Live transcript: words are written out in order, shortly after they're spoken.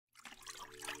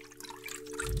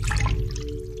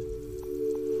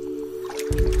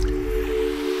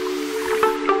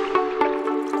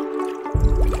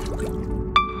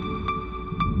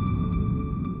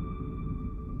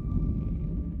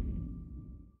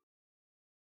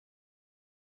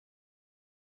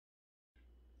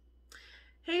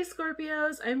Hey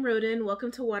Scorpios, I'm Rodin.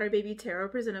 Welcome to WaterBaby Tarot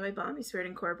presented by Bomispirit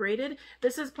Incorporated.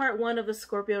 This is part one of the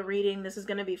Scorpio reading. This is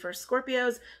going to be for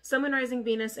Scorpios, Sun, Moon, Rising,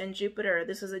 Venus, and Jupiter.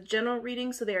 This is a general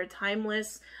reading, so they are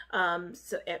timeless.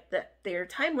 They are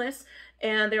timeless,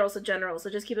 and they're also general.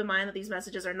 So just keep in mind that these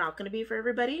messages are not going to be for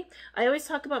everybody. I always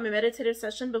talk about my meditative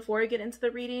session before I get into the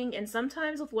reading, and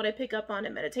sometimes with what I pick up on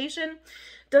in meditation,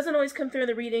 doesn't always come through in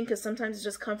the reading because sometimes it's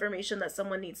just confirmation that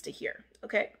someone needs to hear.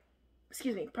 Okay.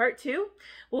 Excuse me, part two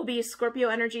will be Scorpio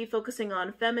energy, focusing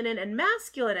on feminine and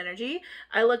masculine energy.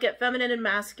 I look at feminine and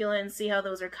masculine, see how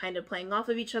those are kind of playing off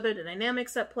of each other, the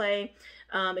dynamics at play.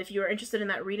 If you are interested in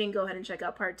that reading, go ahead and check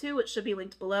out part two, which should be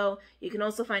linked below. You can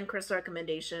also find crystal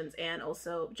recommendations and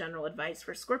also general advice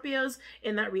for Scorpios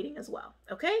in that reading as well.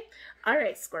 Okay? All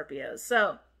right, Scorpios.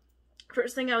 So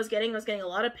first thing I was getting a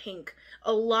lot of pink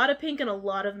and a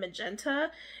lot of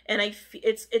magenta. And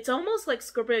it's almost like,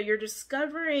 Scorpio, you're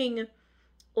discovering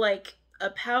like a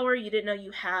power you didn't know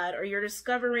you had, or you're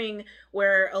discovering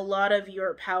where a lot of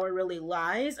your power really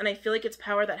lies. And I feel like it's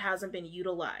power that hasn't been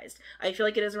utilized. I feel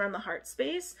like it is around the heart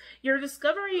space. You're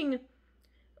discovering,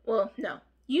 well, no.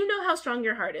 You know how strong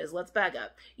your heart is. Let's back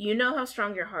up. You know how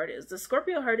strong your heart is. The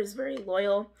Scorpio heart is very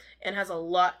loyal and has a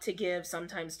lot to give,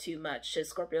 sometimes too much, to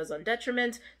Scorpio's own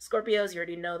detriment. Scorpios, you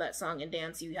already know that song and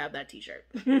dance. You have that t-shirt,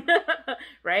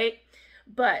 right?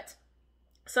 But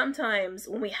sometimes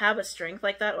when we have a strength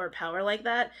like that or a power like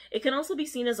that, it can also be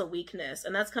seen as a weakness.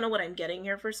 And that's kind of what I'm getting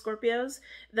here for Scorpios,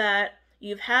 that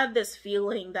you've had this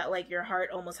feeling that like your heart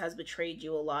almost has betrayed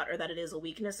you a lot, or that it is a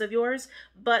weakness of yours.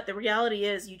 But the reality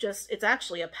is it's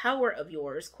actually a power of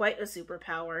yours, quite a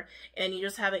superpower, and you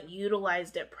just haven't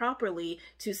utilized it properly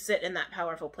to sit in that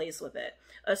powerful place with it.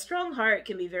 A strong heart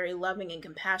can be very loving and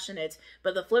compassionate,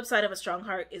 but the flip side of a strong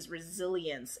heart is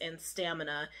resilience and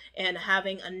stamina and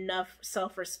having enough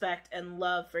self-respect and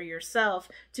love for yourself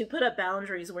to put up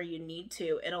boundaries where you need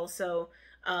to, and also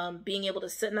being able to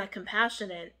sit in that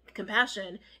compassion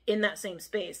in that same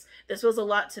space. This was a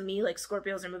lot to me, like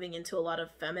Scorpios are moving into a lot of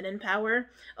feminine power,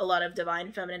 a lot of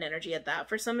divine feminine energy at that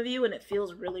for some of you, and it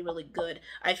feels really, really good.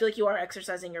 I feel like you are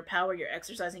exercising your power, you're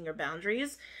exercising your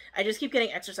boundaries. I just keep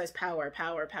getting exercise power,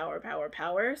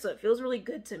 so it feels really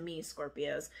good to me,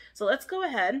 Scorpios. So let's go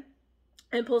ahead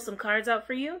and pull some cards out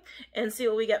for you and see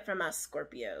what we get from us,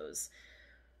 Scorpios.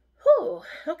 Whew,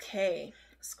 okay.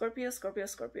 Scorpio,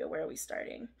 where are we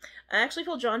starting? I actually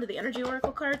feel drawn to the energy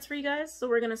oracle cards for you guys, so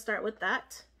we're going to start with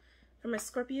that for my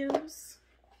Scorpios.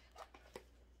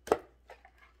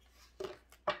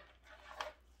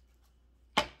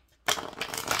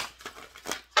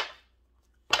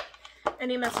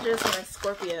 Any messages for my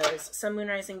Scorpios, Sun, Moon,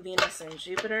 Rising, Venus, and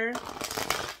Jupiter?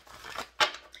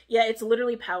 Yeah, it's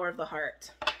literally power of the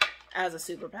heart as a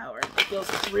superpower. It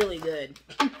feels really good.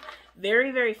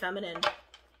 Very, very feminine.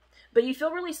 But you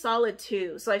feel really solid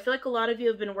too. So I feel like a lot of you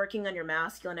have been working on your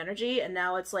masculine energy, and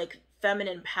now it's like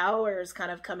feminine power is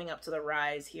kind of coming up to the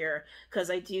rise here,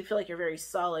 because I do feel like you're very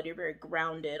solid, you're very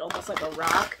grounded, almost like a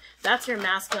rock. That's your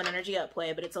masculine energy at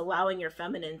play, but it's allowing your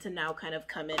feminine to now kind of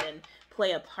come in and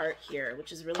play a part here,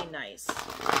 which is really nice.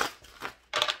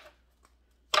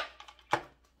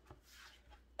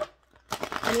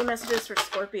 Any messages for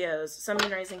Scorpios, Sun,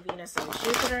 Moon, Rising, Venus, and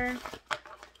Jupiter?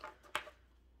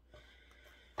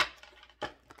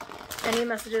 Any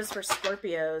messages for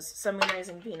Scorpios, Sun, Moon,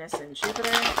 Rising, Venus, and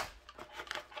Jupiter?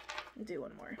 I'll do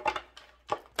one more.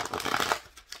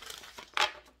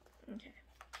 Okay.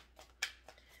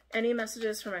 Any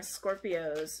messages for my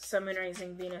Scorpios, Sun, Moon,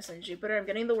 Rising, Venus, and Jupiter? I'm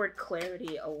getting the word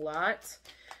clarity a lot.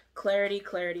 Clarity,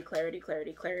 clarity, clarity,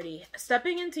 clarity, clarity.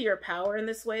 Stepping into your power in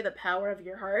this way, the power of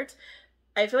your heart,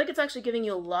 I feel like it's actually giving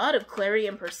you a lot of clarity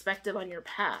and perspective on your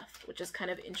path, which is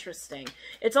kind of interesting.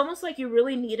 It's almost like you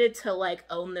really needed to like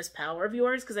own this power of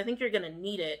yours, because I think you're going to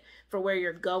need it for where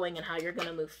you're going and how you're going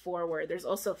to move forward. There's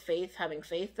also faith, having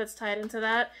faith that's tied into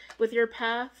that with your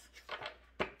path.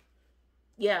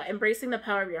 Yeah, embracing the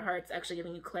power of your heart is actually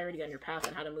giving you clarity on your path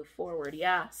and how to move forward.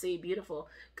 Yeah, see, beautiful.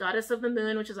 Goddess of the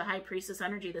Moon, which is a high priestess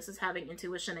energy. This is having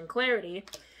intuition and clarity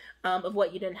of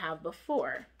what you didn't have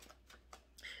before.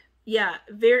 Yeah,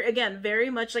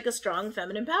 very much like a strong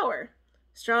feminine power.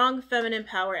 Strong feminine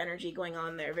power energy going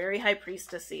on there. Very high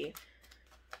priestessy.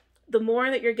 The more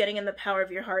that you're getting in the power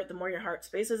of your heart, the more your heart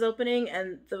space is opening,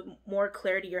 and the more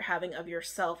clarity you're having of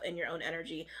yourself and your own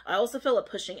energy. I also feel a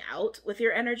pushing out with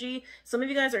your energy. Some of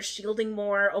you guys are shielding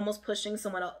more, almost pushing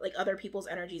someone else, like other people's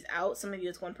energies out. Some of you,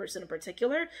 it's one person in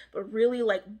particular, but really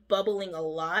like bubbling a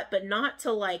lot, but not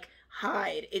to like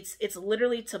hide. It's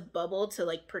literally to bubble, to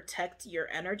like protect your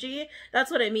energy.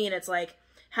 That's what I mean. It's like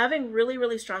having really,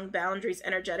 really strong boundaries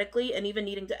energetically, and even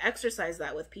needing to exercise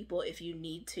that with people if you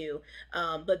need to,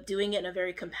 but doing it in a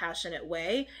very compassionate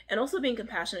way, and also being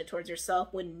compassionate towards yourself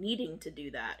when needing to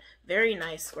do that. Very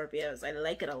nice, Scorpios. I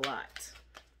like it a lot.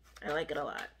 I like it a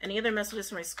lot. Any other messages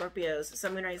for my Scorpios?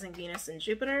 Sun, Moon, Rising, Venus, and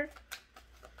Jupiter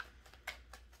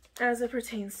as it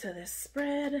pertains to this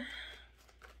spread.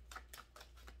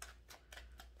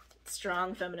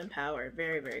 Strong feminine power.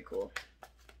 Very, very cool.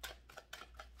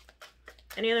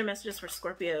 Any other messages for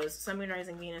Scorpios? Sun, Moon,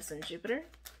 Rising, Venus, and Jupiter.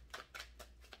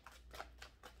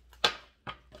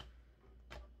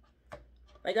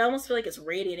 Like, I almost feel like it's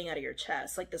radiating out of your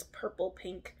chest, like this purple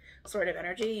pink sort of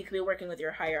energy. You could be working with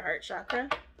your higher heart chakra.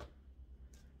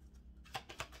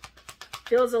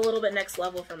 Feels a little bit next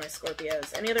level for my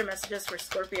Scorpios. Any other messages for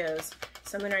Scorpios?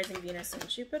 Sun, Moon, Rising, Venus, and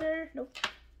Jupiter? Nope.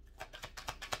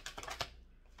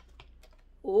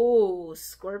 Ooh,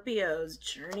 Scorpios,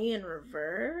 journey in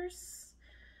reverse.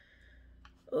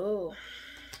 Oh,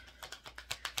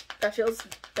 that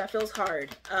feels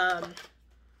hard.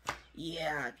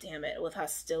 Yeah, damn it, with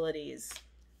hostilities.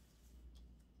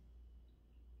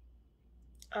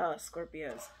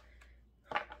 Scorpios.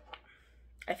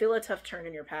 I feel a tough turn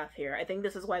in your path here. I think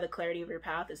this is why the clarity of your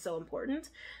path is so important,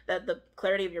 that the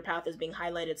clarity of your path is being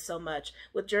highlighted so much.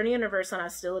 With journey in reverse on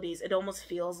hostilities, it almost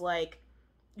feels like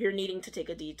you're needing to take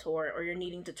a detour, or you're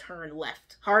needing to turn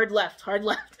left. Hard left, hard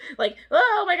left. Like,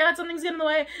 oh my God, something's getting in the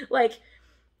way. Like,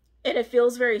 and it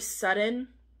feels very sudden,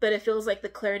 but it feels like the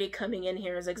clarity coming in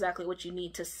here is exactly what you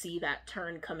need to see that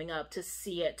turn coming up, to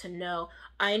see it, to know,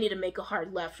 I need to make a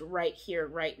hard left right here,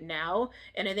 right now.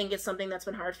 And I think it's something that's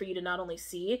been hard for you to not only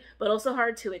see, but also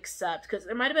hard to accept, because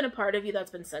there might have been a part of you that's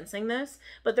been sensing this,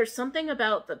 but there's something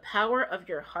about the power of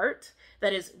your heart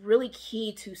that is really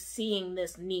key to seeing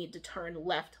this need to turn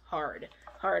left hard.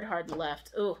 Hard, hard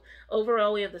left. Ooh,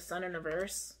 overall we have the Sun in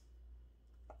reverse,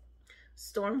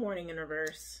 storm warning in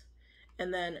reverse,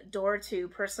 and then door to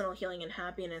personal healing and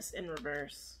happiness in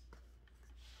reverse.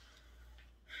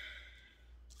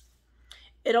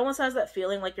 It almost has that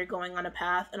feeling like you're going on a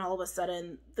path and all of a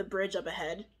sudden the bridge up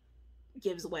ahead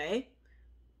gives way,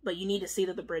 but you need to see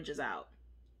that the bridge is out.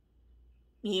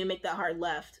 You need to make that hard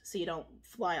left so you don't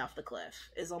fly off the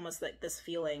cliff, is almost like this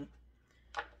feeling.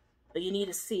 But you need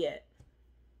to see it.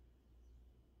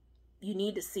 You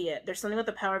need to see it. There's something with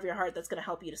the power of your heart that's going to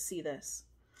help you to see this.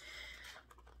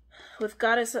 With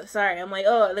Goddess, sorry, I'm like,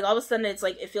 oh, like all of a sudden it's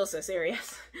like, it feels so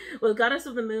serious. With Goddess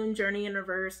of the Moon, journey in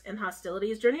reverse, and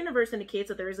hostilities, journey in reverse indicates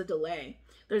that there is a delay.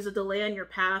 There's a delay on your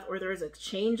path, or there is a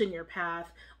change in your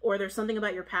path, or there's something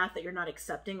about your path that you're not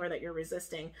accepting or that you're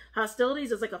resisting.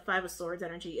 Hostilities is like a Five of Swords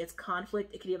energy. It's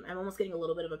conflict. It can, I'm almost getting a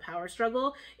little bit of a power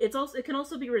struggle. It can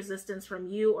also be resistance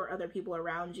from you or other people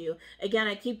around you. Again,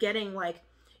 I keep getting like,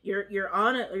 you're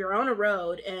on a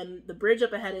road and the bridge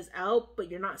up ahead is out, but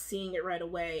you're not seeing it right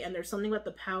away. And there's something about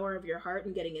the power of your heart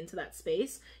and getting into that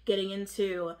space, getting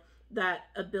into that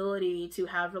ability to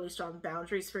have really strong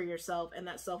boundaries for yourself, and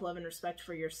that self-love and respect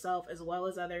for yourself as well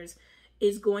as others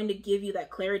is going to give you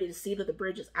that clarity to see that the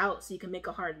bridge is out so you can make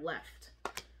a hard left.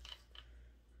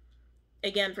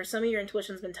 Again, for some of your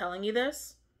intuition's been telling you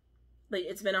this, but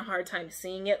it's been a hard time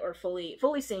seeing it or fully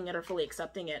seeing it or fully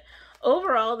accepting it.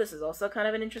 Overall, this is also kind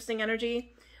of an interesting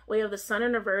energy. We have the Sun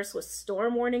in reverse with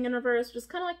storm warning in reverse, which is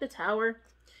kind of like the Tower,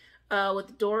 with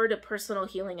the door to personal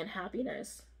healing and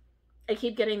happiness. I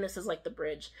keep getting this as like the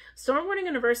bridge. Storm warning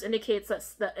in reverse indicates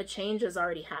that a change has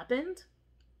already happened.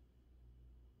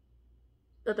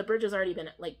 That the bridge has already been,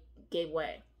 like, gave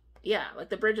way. Yeah, like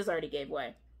the bridge has already gave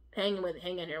way. Hang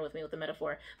in here with me with the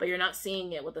metaphor. But you're not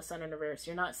seeing it with the Sun in reverse.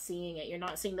 You're not seeing it. You're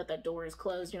not seeing that that door is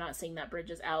closed. You're not seeing that bridge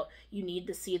is out. You need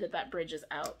to see that that bridge is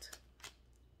out.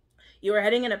 You are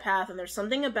heading in a path, and there's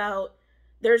something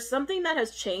that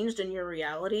has changed in your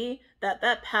reality,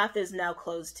 that path is now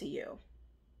closed to you.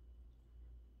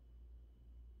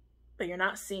 But you're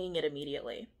not seeing it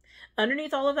immediately.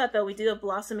 Underneath all of that, though, we do have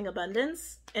blossoming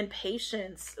abundance and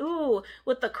patience. Ooh,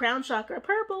 with the crown chakra,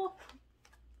 purple.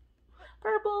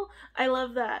 Purple. I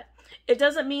love that. It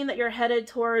doesn't mean that you're headed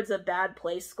towards a bad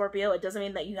place, Scorpio. It doesn't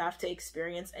mean that you have to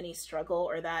experience any struggle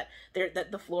or that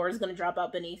the floor is going to drop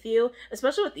out beneath you,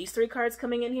 especially with these three cards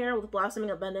coming in here with blossoming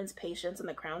abundance, patience, and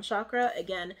the crown chakra.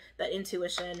 Again, that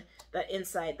intuition, that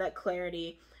insight, that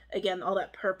clarity. Again, all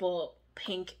that purple,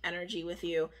 pink energy with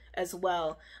you as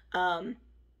well.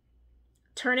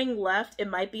 Turning left, it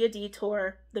might be a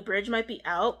detour. The bridge might be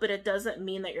out, but it doesn't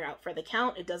mean that you're out for the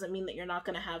count. It doesn't mean that you're not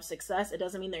going to have success. It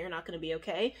doesn't mean that you're not going to be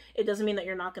okay. It doesn't mean that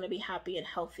you're not going to be happy and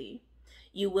healthy.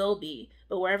 You will be.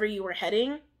 But wherever you were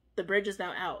heading, the bridge is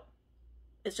now out.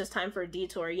 It's just time for a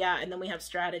detour. Yeah, and then we have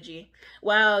strategy.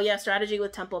 Wow, yeah, strategy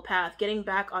with temple path. Getting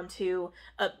onto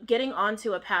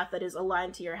a path that is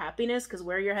aligned to your happiness, because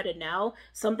where you're headed now,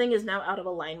 something is now out of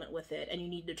alignment with it, and you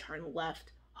need to turn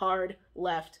left. Hard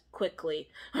left quickly.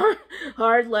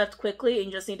 Hard left quickly, and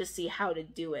you just need to see how to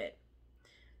do it.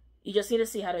 You just need to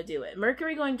see how to do it.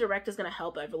 Mercury going direct is going to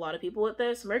help a lot of people with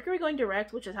this. Mercury going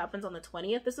direct, which happens on the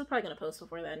 20th. This is probably going to post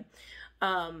before then.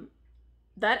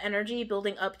 That energy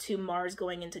building up to Mars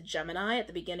going into Gemini at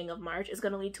the beginning of March is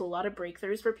going to lead to a lot of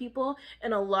breakthroughs for people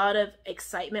and a lot of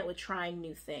excitement with trying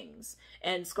new things.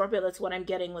 And Scorpio, that's what I'm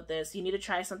getting with this. You need to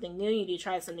try something new. You need to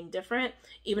try something different,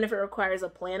 even if it requires a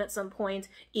plan at some point.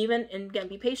 And again,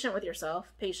 be patient with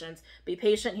yourself. Patience. Be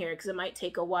patient here, because it might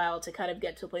take a while to kind of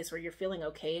get to a place where you're feeling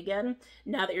okay again.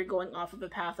 Now that you're going off of a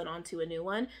path and onto a new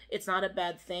one, it's not a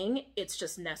bad thing. It's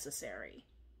just necessary.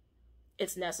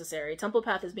 It's necessary. Temple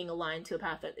path is being aligned to a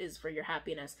path that is for your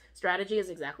happiness. Strategy is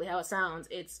exactly how it sounds.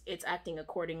 It's acting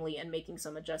accordingly and making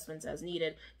some adjustments as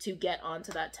needed to get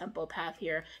onto that temple path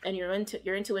here. And your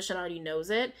intuition already knows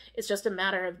it. It's just a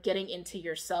matter of getting into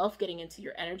yourself, getting into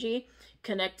your energy,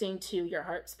 connecting to your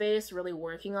heart space, really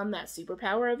working on that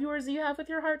superpower of yours that you have with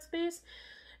your heart space.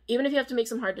 Even if you have to make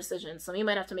some hard decisions. Some of you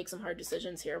might have to make some hard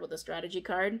decisions here with the strategy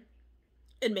card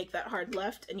and make that hard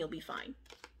left, and you'll be fine.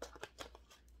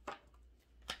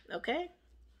 Okay?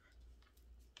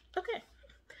 Okay.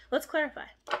 Let's clarify.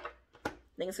 I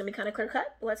think it's going to be kind of clear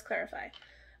cut, but let's clarify.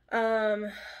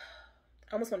 I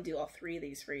almost want to do all three of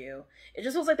these for you. It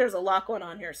just feels like there's a lot going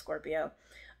on here, Scorpio.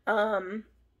 Let's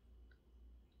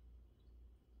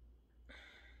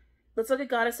look at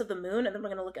Goddess of the Moon, and then we're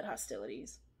going to look at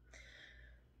hostilities.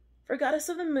 For Goddess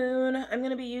of the Moon, I'm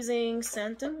going to be using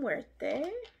Santa Muerte.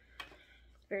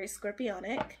 Very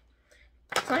scorpionic.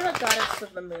 Tell me about Goddess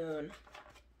of the Moon.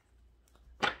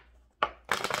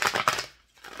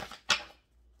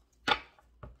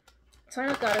 Tell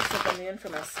me about Goddess of the Moon for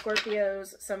my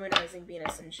Scorpios, Sun, Moon, Rising,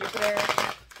 Venus, and Jupiter.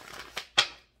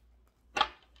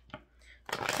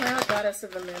 Tell me about Goddess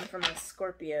of the Moon for my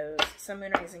Scorpios, Sun,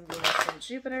 Moon, Rising, Venus, and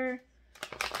Jupiter.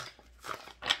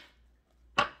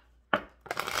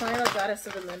 Tell me about Goddess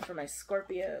of the Moon for my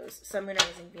Scorpios, Sun, Moon,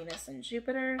 Rising, Venus, and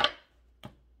Jupiter.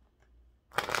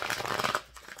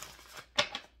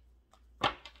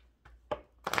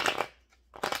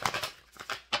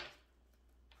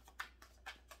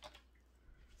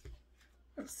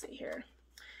 Let's see here.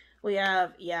 We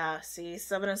have, yeah, see,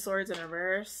 Seven of Swords in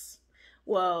reverse.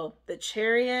 Whoa, the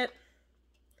Chariot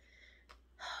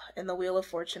and the Wheel of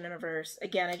Fortune in reverse.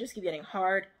 Again, I just keep getting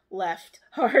hard left,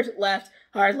 hard left,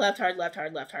 hard left, hard left,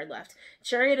 hard left, hard left.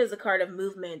 Chariot is a card of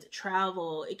movement,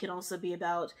 travel. It can also be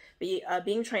about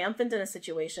being triumphant in a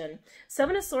situation.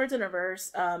 Seven of Swords in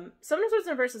reverse. Seven of Swords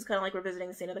in reverse is kind of like revisiting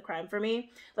the scene of the crime for me.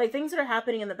 Like things that are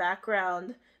happening in the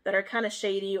background that are kind of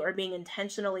shady or being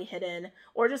intentionally hidden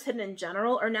or just hidden in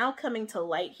general are now coming to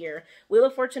light here. Wheel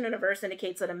of Fortune in reverse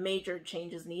indicates that a major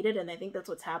change is needed, and I think that's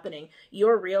what's happening.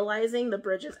 You're realizing the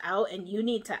bridge is out and you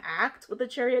need to act with the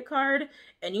Chariot card,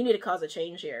 and you need to cause a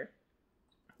change here.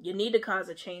 You need to cause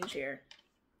a change here.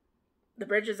 The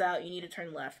bridge is out. You need to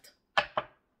turn left.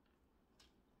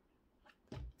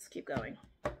 Let's keep going.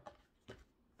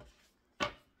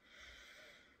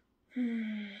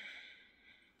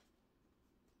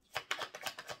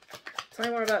 Tell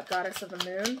me more about Goddess of the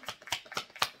Moon.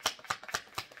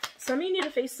 Some of you need to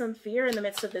face some fear in the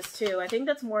midst of this too. I think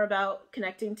that's more about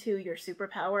connecting to your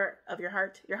superpower of your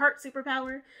heart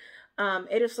superpower.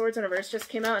 Eight of Swords in reverse just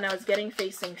came out, and I was getting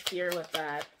facing fear with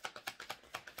that.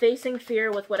 Facing fear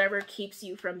with whatever keeps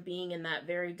you from being in that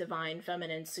very divine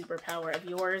feminine superpower of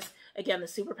yours. Again, the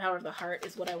superpower of the heart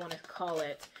is what I want to call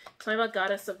it. Tell me about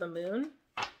Goddess of the Moon.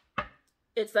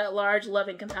 It's that large,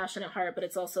 loving, compassionate heart, but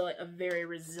it's also a very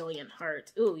resilient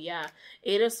heart. Ooh, yeah.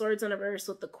 Eight of Swords in reverse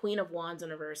with the Queen of Wands in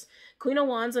reverse. Queen of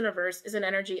Wands in reverse is an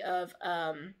energy of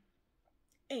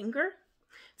anger.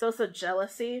 It's also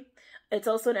jealousy. It's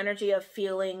also an energy of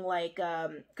feeling like,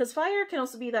 because fire can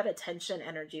also be that attention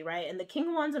energy, right? And the King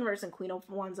of Wands in reverse and Queen of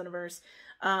Wands in reverse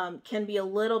can be a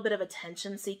little bit of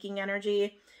attention-seeking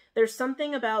energy. There's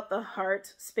something about the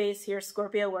heart space here,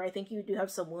 Scorpio, where I think you do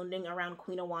have some wounding around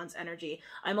Queen of Wands energy.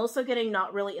 I'm also getting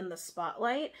not really in the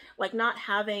spotlight, like not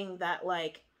having that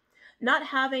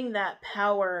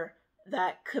power,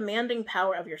 that commanding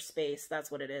power of your space. That's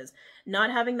what it is.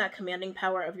 Not having that commanding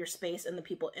power of your space and the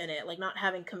people in it, like not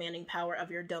having commanding power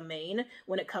of your domain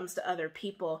when it comes to other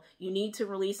people. You need to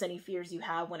release any fears you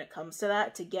have when it comes to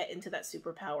that to get into that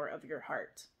superpower of your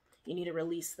heart. You need to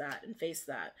release that and face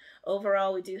that.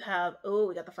 Overall, we do have, oh,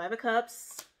 we got the Five of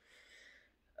Cups.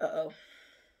 Uh-oh.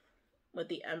 With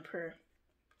the Emperor.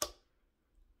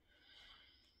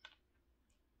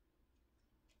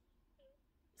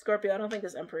 Scorpio, I don't think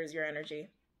this Emperor is your energy.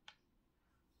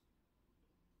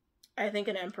 I think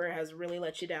an Emperor has really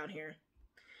let you down here.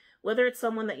 Whether it's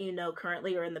someone that you know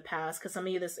currently or in the past, because some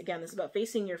of you, this is about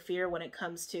facing your fear when it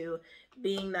comes to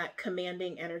being that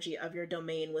commanding energy of your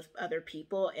domain with other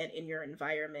people and in your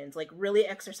environment. Like really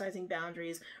exercising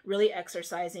boundaries, really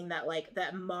exercising that, like,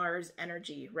 that Mars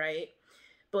energy, right?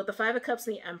 But with the Five of Cups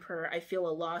and the Emperor, I feel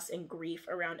a loss and grief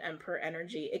around Emperor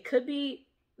energy. It could be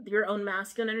your own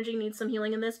masculine energy needs some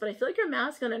healing in this, but I feel like your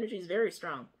masculine energy is very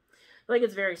strong. I feel like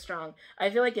it's very strong. I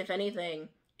feel like if anything,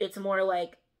 it's more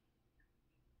like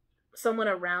someone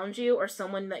around you or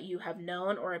someone that you have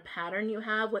known or a pattern you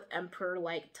have with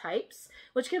Emperor-like types,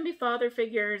 which can be father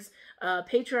figures,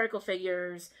 patriarchal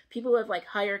figures, people with like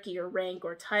hierarchy or rank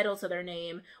or title to their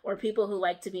name, or people who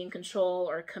like to be in control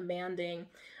or commanding,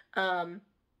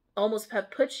 almost have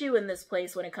put you in this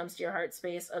place when it comes to your heart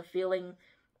space of feeling,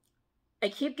 I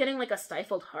keep getting like a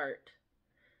stifled heart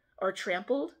or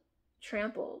trampled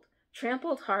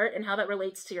heart, and how that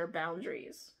relates to your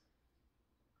boundaries.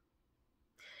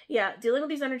 Yeah, dealing with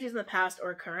these energies in the past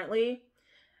or currently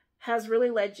has really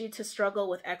led you to struggle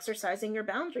with exercising your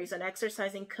boundaries and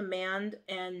exercising command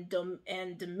and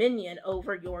dominion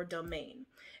over your domain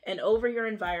and over your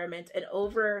environment and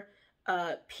over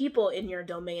people in your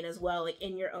domain as well, like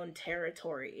in your own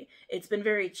territory. It's been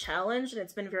very challenged and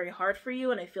it's been very hard for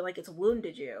you, and I feel like it's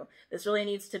wounded you. This really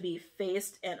needs to be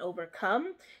faced and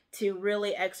overcome to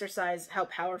really exercise how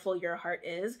powerful your heart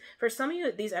is. For some of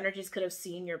you, these energies could have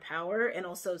seen your power and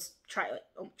also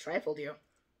trifled you.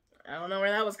 I don't know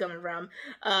where that was coming from.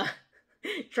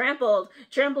 Trampled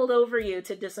over you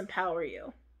to disempower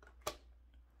you.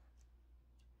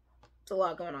 It's a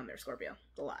lot going on there, Scorpio.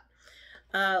 It's a lot.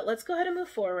 Let's go ahead and move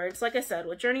forward. So like I said,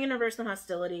 with journey in reverse and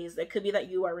hostilities, it could be that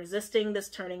you are resisting this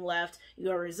turning left,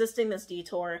 you are resisting this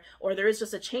detour, or there is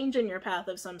just a change in your path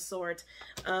of some sort.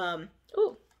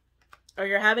 Or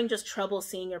you're having just trouble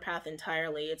seeing your path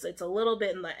entirely. It's a little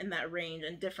bit in that range,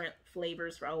 and different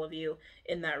flavors for all of you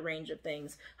in that range of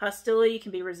things. Hostility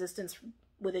can be resistance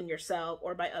within yourself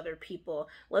or by other people.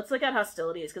 Let's look at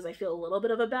hostilities, because I feel a little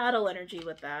bit of a battle energy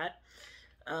with that.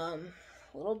 A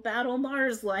little battle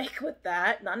Mars-like with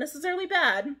that. Not necessarily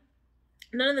bad.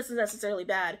 None of this is necessarily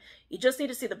bad. You just need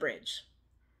to see the bridge.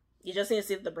 You just need to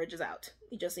see that the bridge is out.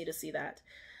 You just need to see that.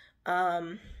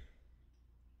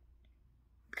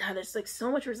 God, there's like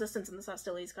so much resistance in this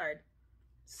hostilities card.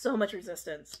 So much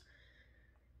resistance.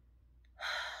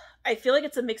 I feel like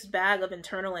it's a mixed bag of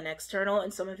internal and external,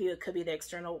 and some of you, it could be the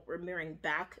external mirroring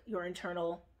back your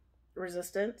internal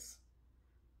resistance.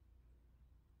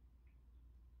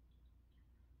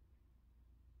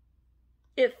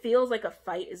 It feels like a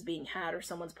fight is being had, or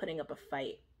someone's putting up a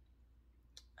fight.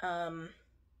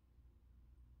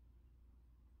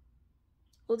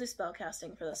 We'll do spell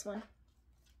casting for this one.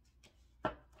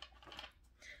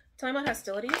 Talking about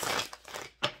hostilities.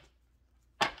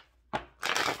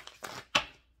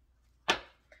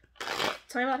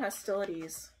 Talking about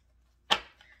hostilities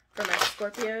for my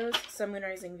Scorpios, Sun, Moon,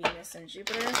 Rising, Venus, and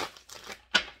Jupiter.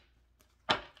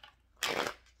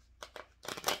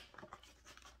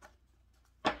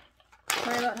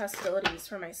 Talking about hostilities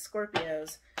for my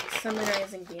Scorpios, Sun, Moon,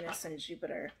 Rising, Venus, and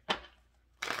Jupiter.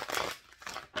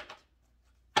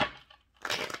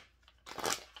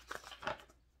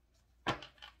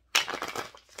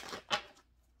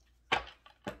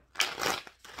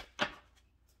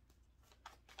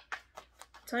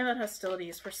 Talking about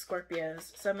hostilities for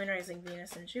Scorpios, Sun, Moon, Rising,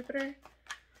 Venus, and Jupiter.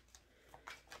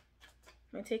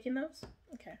 Am I taking those?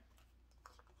 Okay.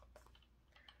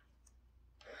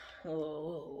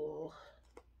 Oh.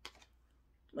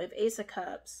 We have Ace of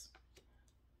Cups,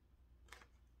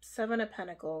 Seven of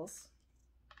Pentacles.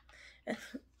 And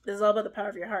this is all about the power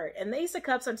of your heart. And the Ace of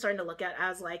Cups I'm starting to look at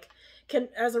as like,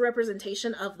 as a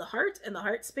representation of the heart and the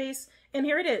heart space. And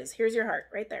here it is. Here's your heart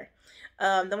right there.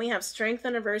 Then we have Strength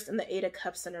in reverse and the Eight of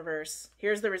Cups in reverse.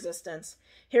 Here's the resistance.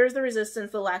 Here's the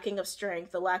resistance, the lacking of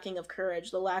strength, the lacking of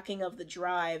courage, the lacking of the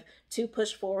drive to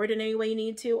push forward in any way you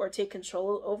need to, or take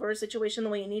control over a situation the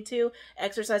way you need to,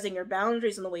 exercising your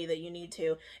boundaries in the way that you need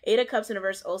to. Eight of Cups in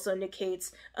reverse also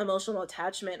indicates emotional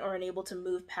attachment, or unable to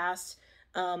move past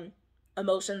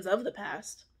emotions of the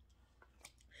past.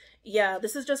 Yeah,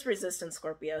 this is just resistance,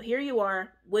 Scorpio. Here you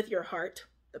are with your heart,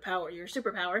 the power, your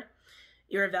superpower.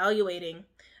 You're evaluating.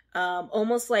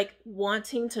 almost like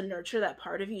wanting to nurture that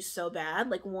part of you so bad,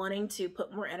 like wanting to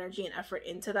put more energy and effort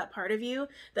into that part of you,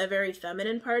 that very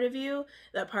feminine part of you,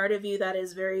 that part of you that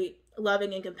is very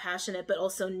loving and compassionate, but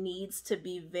also needs to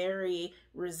be very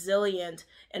resilient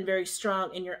and very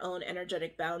strong in your own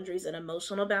energetic boundaries and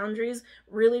emotional boundaries,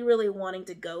 really, really wanting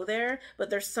to go there. But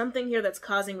there's something here that's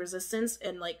causing resistance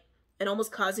and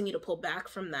almost causing you to pull back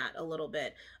from that a little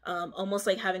bit, almost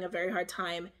like having a very hard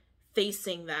time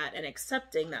facing that and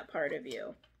accepting that part of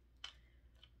you.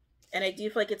 And I do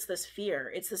feel like it's this fear.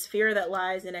 It's this fear that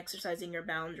lies in exercising your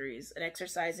boundaries and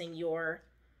exercising your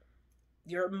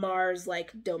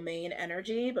Mars-like domain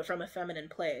energy, but from a feminine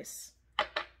place.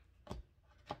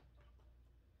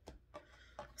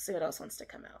 Let's see what else wants to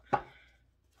come out.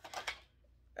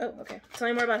 Oh, okay. Tell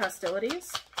me more about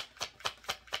hostilities.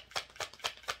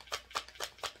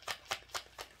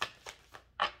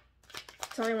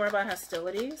 Tell me more about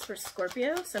hostilities for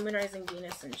Scorpio, Sun, Moon, Rising,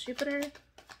 Venus, and Jupiter.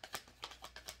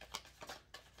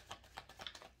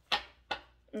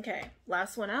 Okay,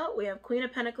 last one out. We have Queen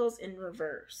of Pentacles in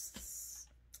reverse.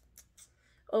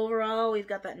 Overall, we've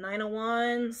got that Nine of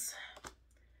Wands.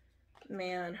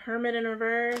 Man, Hermit in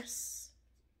reverse.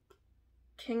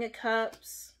 King of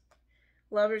Cups.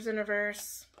 Lovers in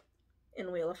reverse.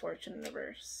 And Wheel of Fortune in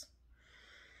reverse.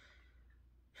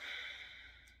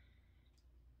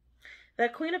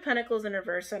 That Queen of Pentacles in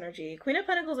reverse energy. Queen of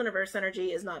Pentacles in reverse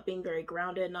energy is not being very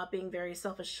grounded, not being very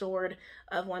self-assured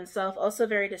of oneself, also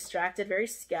very distracted, very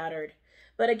scattered.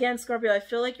 But again, Scorpio, I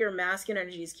feel like your masculine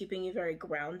energy is keeping you very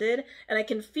grounded, and I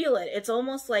can feel it. It's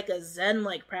almost like a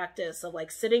Zen-like practice of like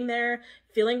sitting there,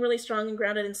 feeling really strong and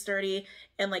grounded and sturdy,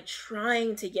 and like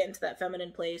trying to get into that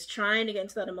feminine place, trying to get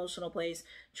into that emotional place,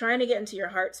 trying to get into your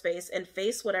heart space and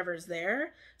face whatever's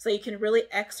there so you can really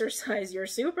exercise your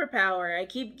superpower. I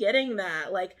keep getting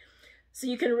that. Like, so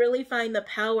you can really find the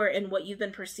power in what you've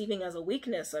been perceiving as a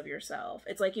weakness of yourself.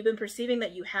 It's like you've been perceiving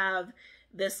that you have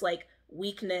this like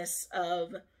weakness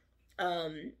of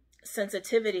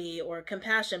sensitivity or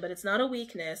compassion, but it's not a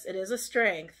weakness, it is a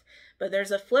strength. But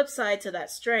there's a flip side to that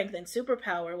strength and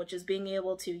superpower, which is being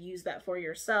able to use that for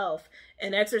yourself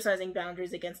and exercising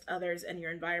boundaries against others and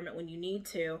your environment when you need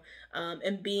to,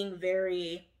 and being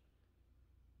very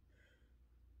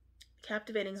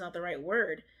captivating is not the right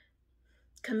word.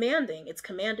 Commanding, it's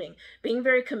commanding. Being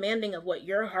very commanding of what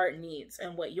your heart needs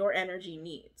and what your energy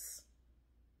needs.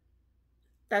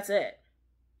 That's it.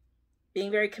 Being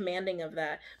very commanding of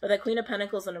that. But that Queen of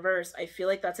Pentacles in reverse, I feel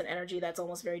like that's an energy that's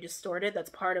almost very distorted. That's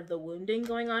part of the wounding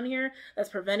going on here that's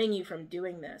preventing you from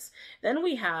doing this. Then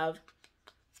we have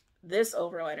this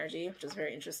overall energy, which is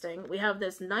very interesting. We have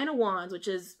this Nine of Wands, which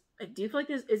is, I do feel like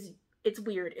this is, it's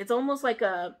weird. It's almost like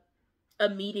a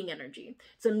meeting energy.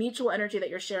 It's a mutual energy that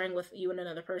you're sharing with you and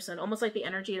another person, almost like the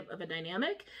energy of a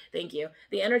dynamic. Thank you.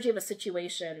 The energy of a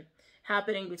situation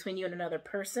happening between you and another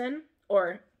person,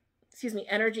 or excuse me,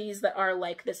 energies that are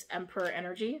like this Emperor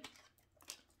energy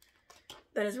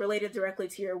that is related directly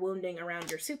to your wounding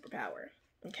around your superpower,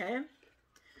 okay?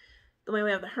 The way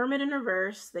we have the Hermit in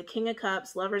reverse, the King of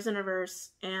Cups, Lovers in reverse,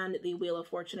 and the Wheel of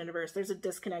Fortune in reverse. There's a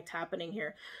disconnect happening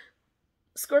here.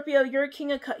 Scorpio, you're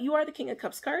King of Cups. You are the King of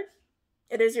Cups card.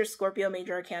 It is your Scorpio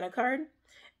Major Arcana card.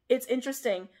 It's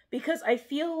interesting because I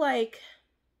feel like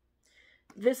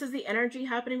this is the energy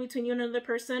happening between you and another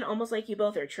person, almost like you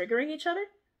both are triggering each other.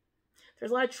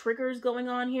 There's a lot of triggers going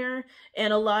on here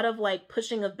and a lot of like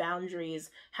pushing of boundaries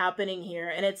happening here.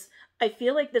 And it's, I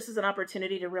feel like this is an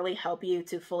opportunity to really help you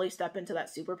to fully step into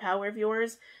that superpower of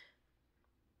yours.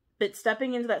 But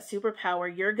stepping into that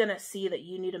superpower, you're going to see that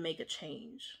you need to make a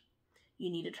change. You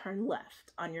need to turn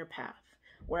left on your path,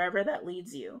 wherever that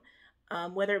leads you.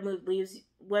 Whether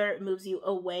it moves you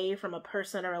away from a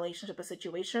person, a relationship, a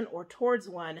situation, or towards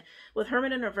one. With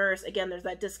Hermit in reverse, again, there's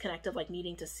that disconnect of like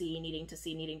needing to see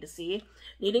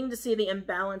the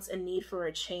imbalance and need for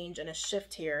a change and a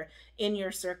shift here in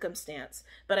your circumstance.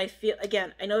 But I feel,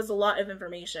 again, I know there's a lot of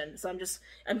information, so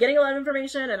I'm getting a lot of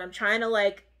information and I'm trying to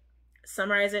like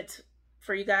summarize it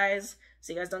for you guys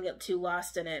so you guys don't get too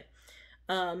lost in it.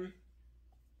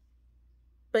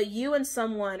 But you and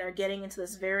someone are getting into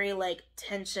this very like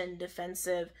tension,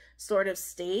 defensive sort of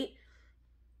state.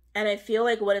 And I feel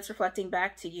like what it's reflecting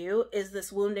back to you is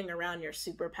this wounding around your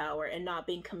superpower and not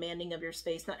being commanding of your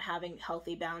space, not having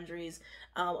healthy boundaries,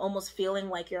 almost feeling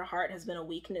like your heart has been a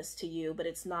weakness to you, but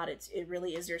it's not. It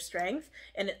really is your strength.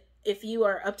 And if you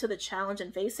are up to the challenge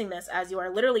and facing this as you are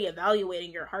literally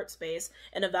evaluating your heart space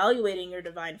and evaluating your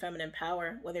divine feminine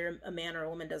power, whether you're a man or a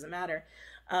woman, doesn't matter,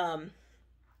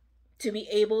 to be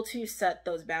able to set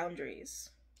those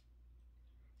boundaries,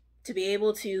 to be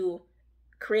able to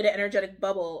create an energetic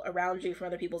bubble around you from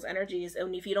other people's energies.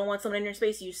 And if you don't want someone in your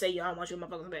space, you say, yo, I don't want you in my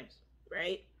fucking space,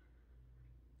 right?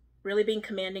 Really being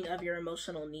commanding of your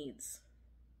emotional needs.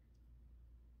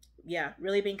 Yeah,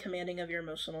 really being commanding of your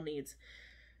emotional needs.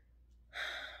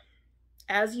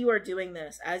 As you are doing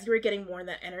this, as you are getting more in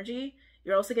that energy,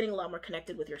 you're also getting a lot more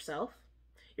connected with yourself.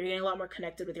 You're getting a lot more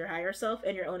connected with your higher self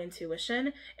and your own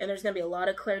intuition. And there's going to be a lot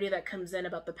of clarity that comes in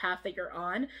about the path that you're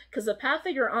on. Because the path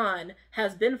that you're on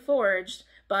has been forged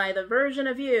by the version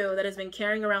of you that has been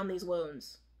carrying around these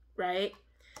wounds, right?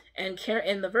 And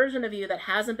the version of you that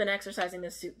hasn't been exercising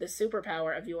this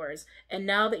superpower of yours. And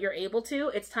now that you're able to,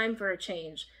 it's time for a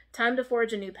change. Time to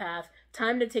forge a new path.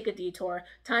 Time to take a detour.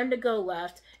 Time to go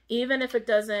left. Even if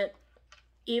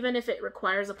it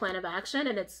requires a plan of action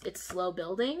and it's slow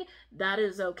building, that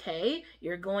is okay.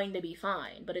 You're going to be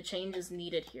fine. But a change is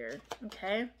needed here.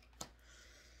 Okay?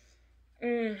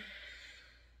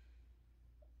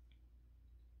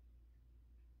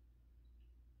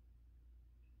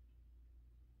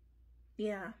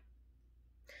 Yeah.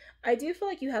 I do feel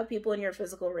like you have people in your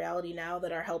physical reality now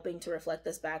that are helping to reflect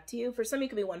this back to you. For some, it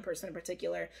could be one person in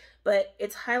particular, but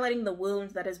it's highlighting the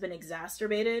wounds that has been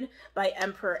exacerbated by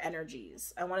Emperor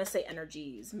energies. I want to say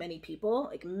energies. Many people,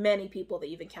 like many people that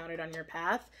you've encountered on your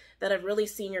path that have really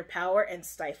seen your power and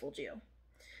stifled you.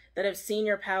 That have seen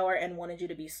your power and wanted you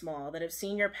to be small. That have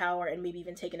seen your power and maybe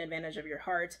even taken advantage of your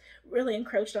heart. Really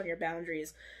encroached on your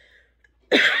boundaries.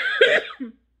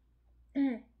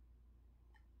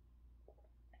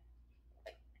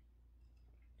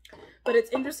 But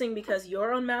it's interesting because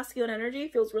your own masculine energy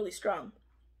feels really strong.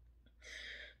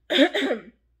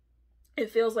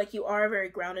 It feels like you are very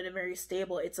grounded and very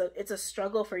stable. It's a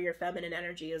struggle for your feminine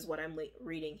energy is what I'm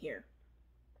reading here.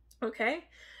 Okay?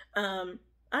 All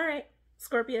right,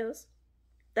 Scorpios.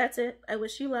 That's it. I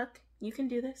wish you luck. You can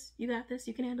do this. You got this.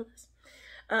 You can handle this.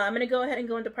 I'm going to go ahead and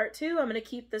go into part 2. I'm going to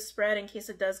keep this spread in case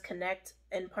it does connect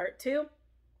in part 2.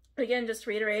 Again, just to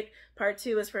reiterate, part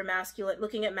 2 is for masculine,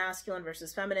 looking at masculine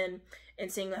versus feminine and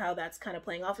seeing how that's kind of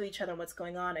playing off of each other and what's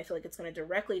going on. I feel like it's going to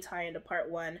directly tie into part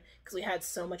 1 because we had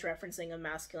so much referencing of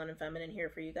masculine and feminine here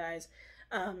for you guys.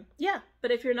 Yeah,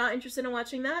 but if you're not interested in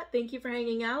watching that, thank you for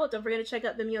hanging out. Don't forget to check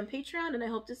out Vimeo and Patreon, and I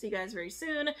hope to see you guys very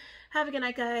soon. Have a good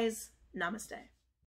night, guys. Namaste.